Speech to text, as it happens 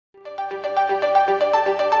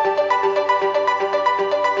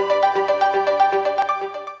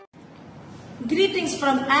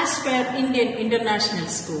from Aspire Indian International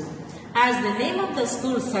School. As the name of the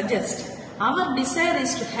school suggests, our desire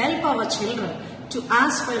is to help our children to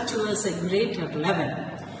aspire towards a greater level.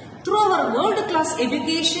 Through our world-class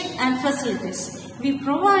education and facilities, we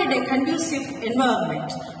provide a conducive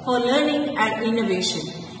environment for learning and innovation,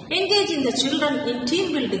 engaging the children in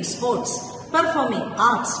team-building sports, performing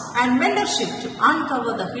arts and mentorship to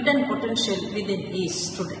uncover the hidden potential within each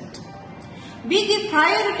student. We give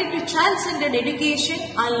priority to child-centered education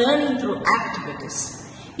and learning through activities.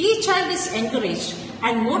 Each child is encouraged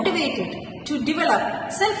and motivated to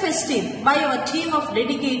develop self-esteem by our team of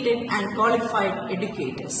dedicated and qualified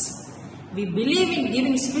educators. We believe in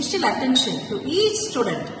giving special attention to each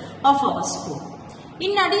student of our school.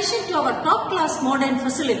 In addition to our top-class modern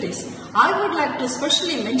facilities, I would like to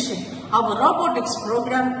specially mention our robotics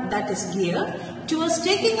program that is geared towards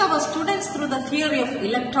taking our students through the theory of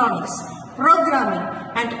electronics, programming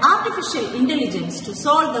and artificial intelligence to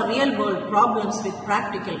solve the real-world problems with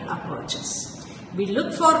practical approaches. We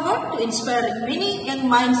look forward to inspiring many young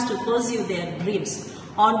minds to pursue their dreams.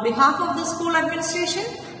 On behalf of the school administration,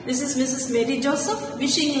 this is Mrs. Mary Joseph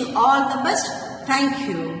wishing you all the best. Thank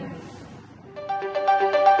you.